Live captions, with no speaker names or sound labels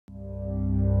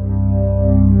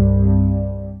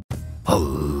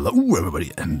Hello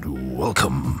everybody and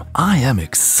welcome! I am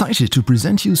excited to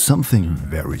present you something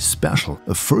very special.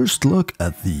 A first look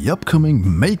at the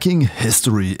upcoming Making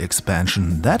History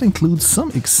expansion that includes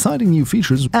some exciting new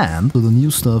features and the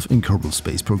new stuff in Kerbal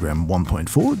Space Program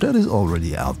 1.4 that is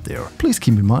already out there. Please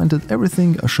keep in mind that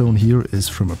everything shown here is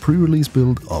from a pre-release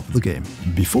build of the game.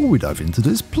 Before we dive into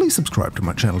this, please subscribe to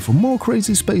my channel for more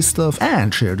crazy space stuff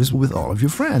and share this with all of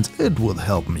your friends. It would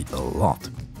help me a lot.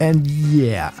 And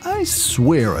yeah, I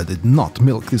swear I did not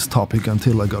milk this topic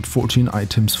until I got 14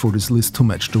 items for this list to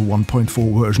match the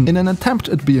 1.4 version in an attempt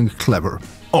at being clever.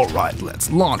 Alright, let's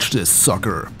launch this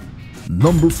sucker!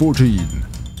 Number 14.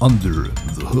 Under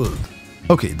the Hood.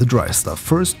 Okay, the dry stuff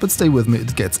first, but stay with me,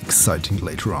 it gets exciting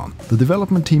later on. The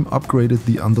development team upgraded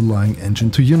the underlying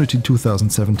engine to Unity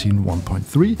 2017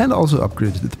 1.3 and also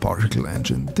upgraded the particle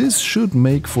engine. This should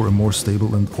make for a more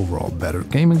stable and overall better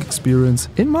gaming experience.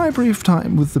 In my brief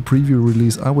time with the preview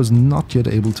release, I was not yet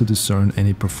able to discern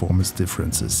any performance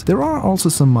differences. There are also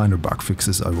some minor bug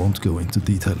fixes I won't go into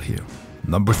detail here.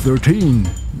 Number 13.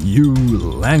 New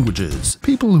languages.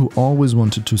 People who always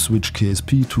wanted to switch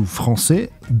KSP to Français,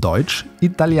 Deutsch,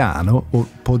 Italiano or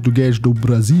Português do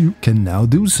Brasil can now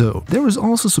do so. There is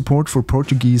also support for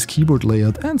Portuguese keyboard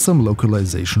layout and some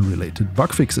localization related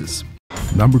bug fixes.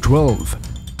 Number 12.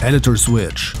 Editor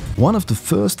switch. One of the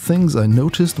first things I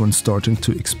noticed when starting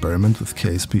to experiment with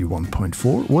KSP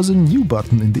 1.4 was a new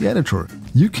button in the editor.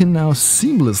 You can now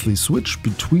seamlessly switch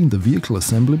between the vehicle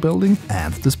assembly building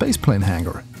and the spaceplane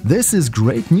hangar. This is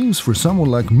great news for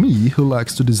someone like me who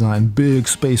likes to design big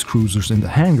space cruisers in the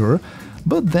hangar,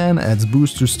 but then adds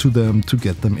boosters to them to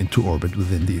get them into orbit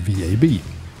within the VAB.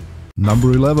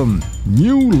 Number 11.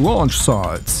 New launch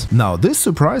sites. Now this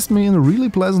surprised me in a really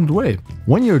pleasant way.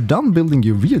 When you're done building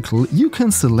your vehicle, you can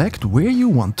select where you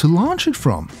want to launch it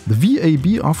from. The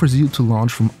VAB offers you to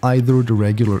launch from either the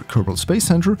regular Kerbal Space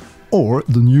Center or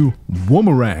the new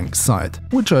Boomerang site,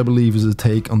 which I believe is a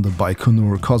take on the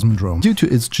Baikonur Cosmodrome due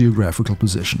to its geographical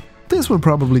position. This will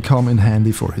probably come in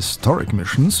handy for historic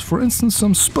missions, for instance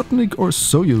some Sputnik or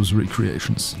Soyuz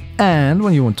recreations. And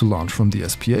when you want to launch from the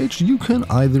SPH, you can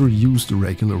either use the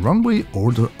regular runway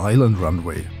or the island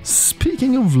runway.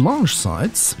 Speaking of launch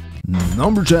sites,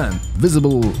 Number 10.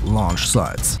 Visible launch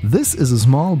sites. This is a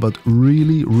small but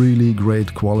really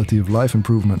great quality of life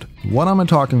improvement. What am I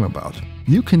talking about?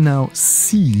 You can now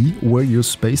see where your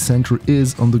space center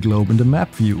is on the globe in the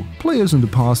map view. Players in the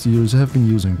past years have been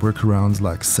using workarounds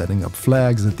like setting up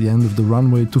flags at the end of the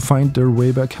runway to find their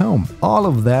way back home. All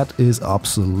of that is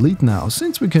obsolete now,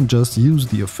 since we can just use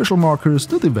the official markers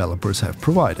the developers have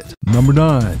provided. Number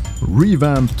 9.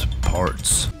 Revamped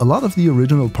parts. A lot of the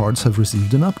original parts have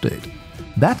received an update.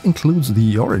 That includes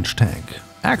the orange tank.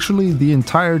 Actually, the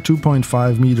entire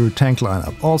 2.5 meter tank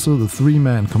lineup, also the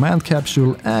 3-man command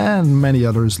capsule and many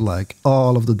others like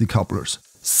all of the decouplers.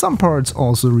 Some parts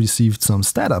also received some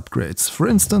stat upgrades. For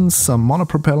instance, some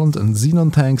monopropellant and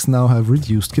xenon tanks now have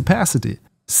reduced capacity.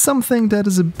 Something that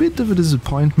is a bit of a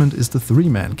disappointment is the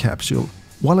 3-man capsule.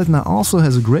 While it now also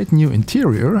has a great new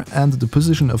interior and the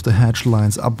position of the hatch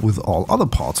lines up with all other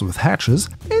parts with hatches,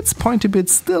 its pointy bit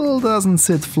still doesn't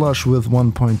sit flush with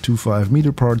 1.25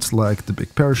 meter parts like the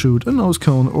big parachute, a nose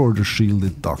cone or the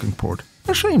shielded docking port.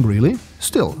 A shame really.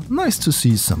 Still, nice to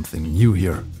see something new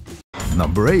here.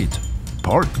 Number 8.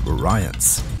 Part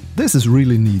variants. This is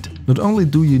really neat. Not only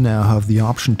do you now have the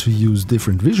option to use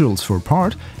different visuals for a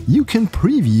part, you can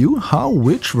preview how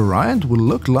which variant will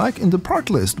look like in the part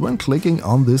list when clicking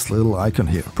on this little icon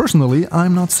here. Personally,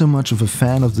 I'm not so much of a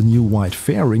fan of the new white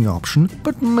fairing option,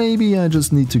 but maybe I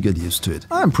just need to get used to it.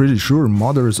 I'm pretty sure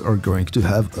modders are going to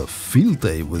have a field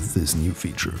day with this new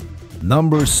feature.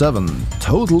 Number 7.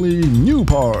 Totally new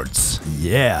parts.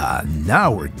 Yeah,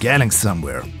 now we're getting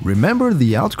somewhere. Remember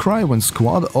the outcry when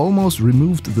Squad almost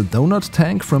removed the donut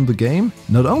tank from the game?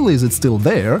 Not only is it still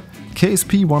there,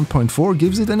 KSP 1.4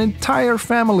 gives it an entire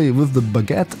family with the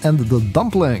baguette and the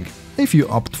dumpling. If you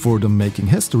opt for the Making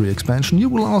History expansion, you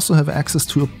will also have access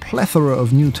to a plethora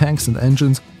of new tanks and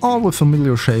engines, all with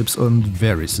familiar shapes and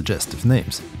very suggestive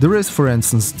names. There is, for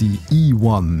instance, the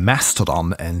E1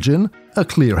 Mastodon engine, a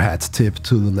clear hat tip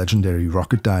to the legendary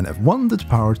Rocketdyne F1 that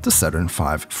powered the Saturn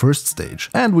V first stage,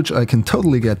 and which I can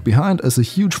totally get behind as a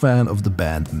huge fan of the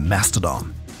band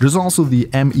Mastodon. There's also the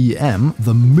MEM,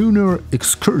 the Lunar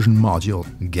Excursion Module.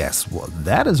 Guess what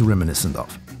that is reminiscent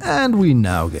of? And we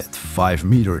now get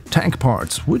 5-meter tank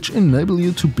parts, which enable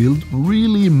you to build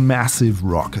really massive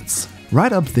rockets.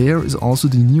 Right up there is also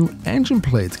the new engine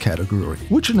plate category,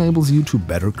 which enables you to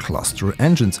better cluster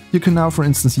engines. You can now, for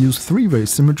instance, use three-way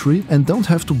symmetry and don't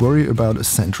have to worry about a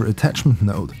center attachment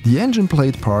node. The engine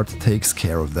plate part takes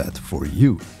care of that for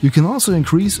you. You can also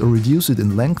increase or reduce it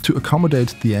in length to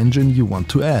accommodate the engine you want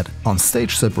to add. On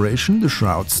stage separation, the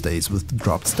shroud stays with the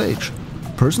dropped stage.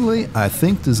 Personally, I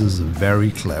think this is a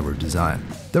very clever design.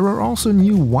 There are also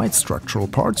new white structural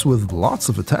parts with lots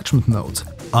of attachment nodes.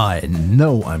 I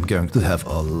know I'm going to have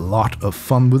a lot of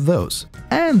fun with those.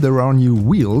 And there are new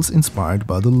wheels inspired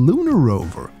by the lunar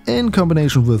rover. In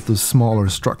combination with the smaller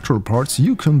structural parts,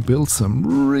 you can build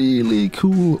some really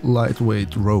cool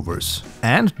lightweight rovers.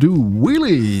 And do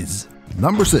wheelies!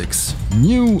 Number 6.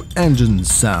 New engine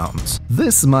sounds.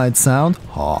 This might sound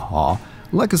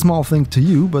like a small thing to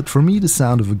you, but for me the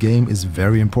sound of a game is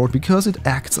very important because it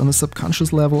acts on a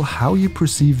subconscious level how you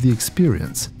perceive the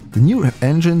experience. The new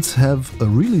engines have a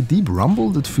really deep rumble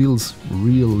that feels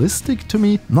realistic to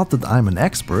me. Not that I'm an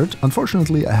expert,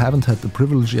 unfortunately I haven't had the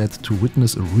privilege yet to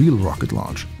witness a real rocket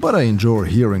launch. But I enjoy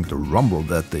hearing the rumble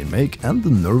that they make and the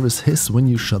nervous hiss when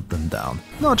you shut them down.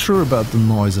 Not sure about the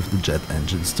noise of the jet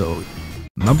engines though.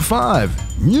 Number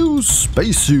 5. New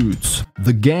spacesuits.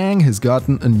 The gang has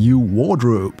gotten a new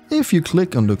wardrobe. If you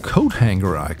click on the coat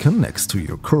hanger icon next to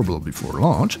your Kerbal before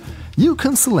launch, you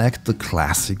can select the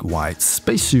classic white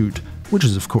spacesuit, which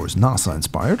is of course NASA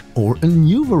inspired, or a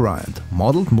new variant,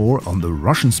 modeled more on the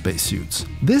Russian spacesuits.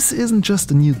 This isn't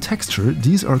just a new texture,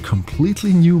 these are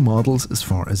completely new models as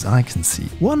far as I can see.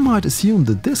 One might assume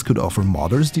that this could offer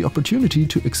modders the opportunity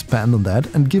to expand on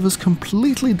that and give us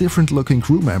completely different looking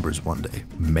crew members one day.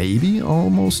 Maybe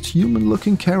almost human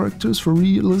looking characters for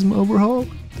realism overhaul?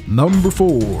 Number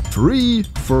 4. Free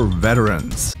for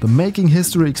veterans. The Making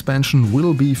History expansion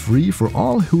will be free for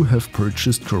all who have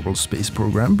purchased Kerbal Space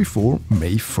Program before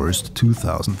May 1st,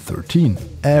 2013.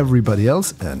 Everybody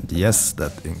else, and yes,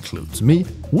 that includes me,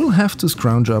 will have to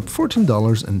scrounge up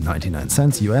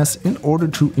 $14.99 US in order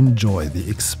to enjoy the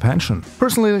expansion.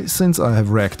 Personally, since I have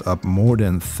racked up more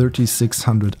than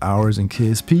 3,600 hours in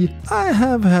KSP, I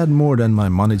have had more than my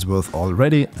money's worth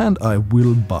already and I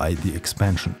will buy the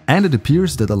expansion. And it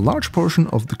appears that a large portion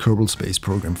of the Kerbal Space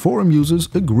Program forum users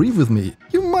agree with me.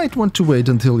 You might want to wait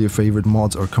until your favorite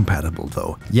mods are compatible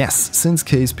though. Yes, since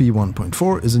KSP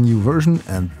 1.4 is a new version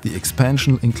and the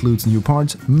expansion includes new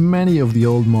parts, many of the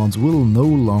old mods will no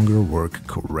longer work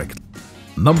correctly.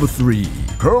 Number 3.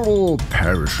 Kerbal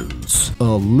Parachutes. A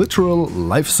literal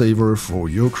lifesaver for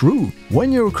your crew.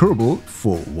 When your Kerbal,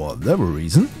 for whatever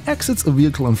reason, exits a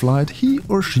vehicle in flight, he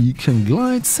or she can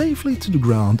glide safely to the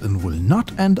ground and will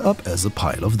not end up as a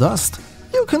pile of dust.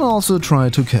 You can also try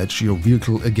to catch your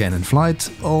vehicle again in flight,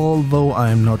 although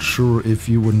I'm not sure if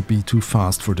you wouldn't be too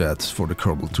fast for that for the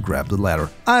Kerbal to grab the ladder.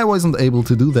 I wasn't able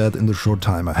to do that in the short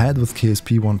time I had with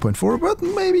KSP 1.4, but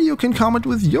maybe you can comment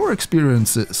with your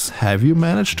experiences. Have you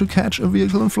managed to catch a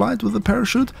vehicle in flight with a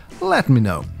parachute? Let me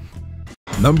know.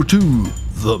 Number 2.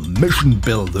 The Mission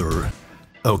Builder.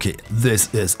 Okay,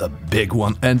 this is a big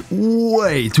one and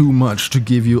way too much to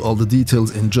give you all the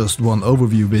details in just one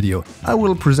overview video. I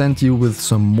will present you with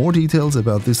some more details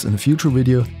about this in a future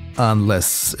video,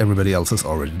 unless everybody else has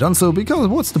already done so, because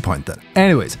what's the point then?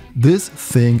 Anyways, this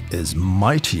thing is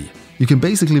mighty. You can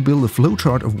basically build a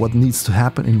flowchart of what needs to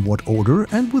happen in what order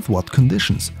and with what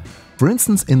conditions. For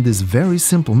instance, in this very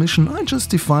simple mission, I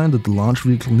just defined that the launch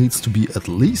vehicle needs to be at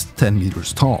least 10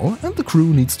 meters tall and the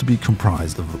crew needs to be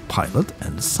comprised of a pilot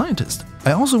and a scientist.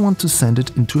 I also want to send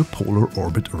it into a polar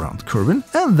orbit around Kerbin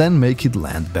and then make it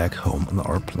land back home on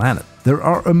our planet. There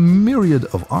are a myriad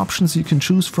of options you can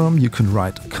choose from. You can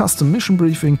write a custom mission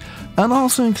briefing and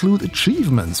also include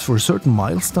achievements for certain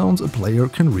milestones a player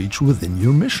can reach within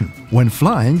your mission. When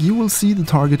flying, you will see the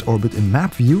target orbit in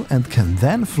map view and can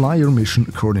then fly your mission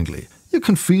accordingly. You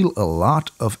can feel a lot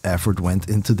of effort went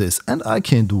into this and I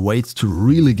can't wait to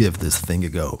really give this thing a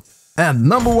go. And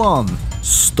number 1.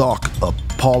 Stock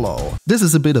Apollo. This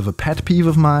is a bit of a pet peeve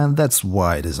of mine, that's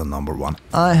why it is a number 1.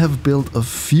 I have built a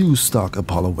few stock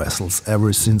Apollo vessels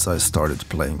ever since I started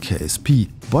playing KSP,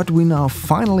 but we now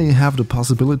finally have the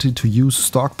possibility to use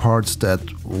stock parts that,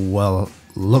 well,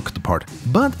 look the part.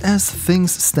 But as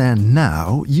things stand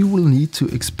now, you will need to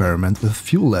experiment with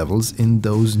fuel levels in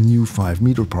those new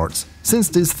 5-meter parts, since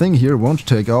this thing here won't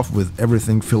take off with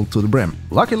everything filled to the brim.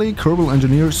 Luckily, Kerbal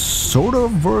Engineer sort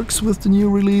of works with the new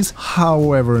release,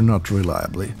 however not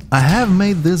reliably. I have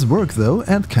made this work though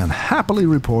and can happily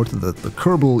report that the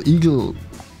Kerbal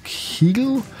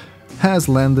Kegel has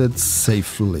landed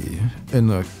safely in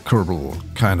a Kerbal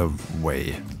kind of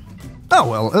way. Oh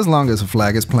well, as long as a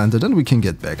flag is planted and we can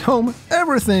get back home,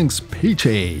 everything's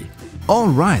peachy.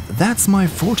 Alright, that's my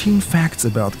 14 facts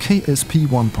about KSP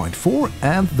 1.4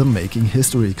 and the Making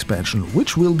History expansion,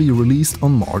 which will be released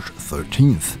on March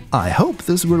 13th. I hope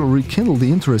this will rekindle the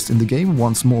interest in the game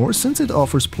once more, since it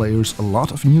offers players a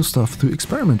lot of new stuff to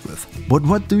experiment with. But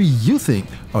what do you think?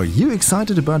 Are you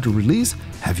excited about the release?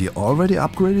 Have you already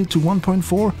upgraded to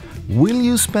 1.4? Will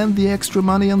you spend the extra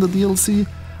money on the DLC?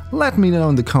 Let me know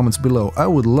in the comments below, I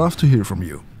would love to hear from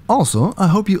you. Also, I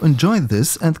hope you enjoyed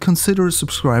this and consider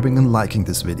subscribing and liking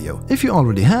this video. If you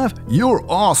already have, you're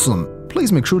awesome!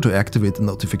 Please make sure to activate the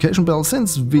notification bell,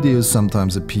 since videos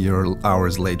sometimes appear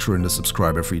hours later in the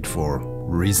subscriber feed for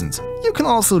reasons. You can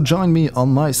also join me on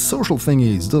my social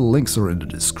thingies, the links are in the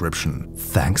description.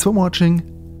 Thanks for watching,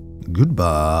 goodbye!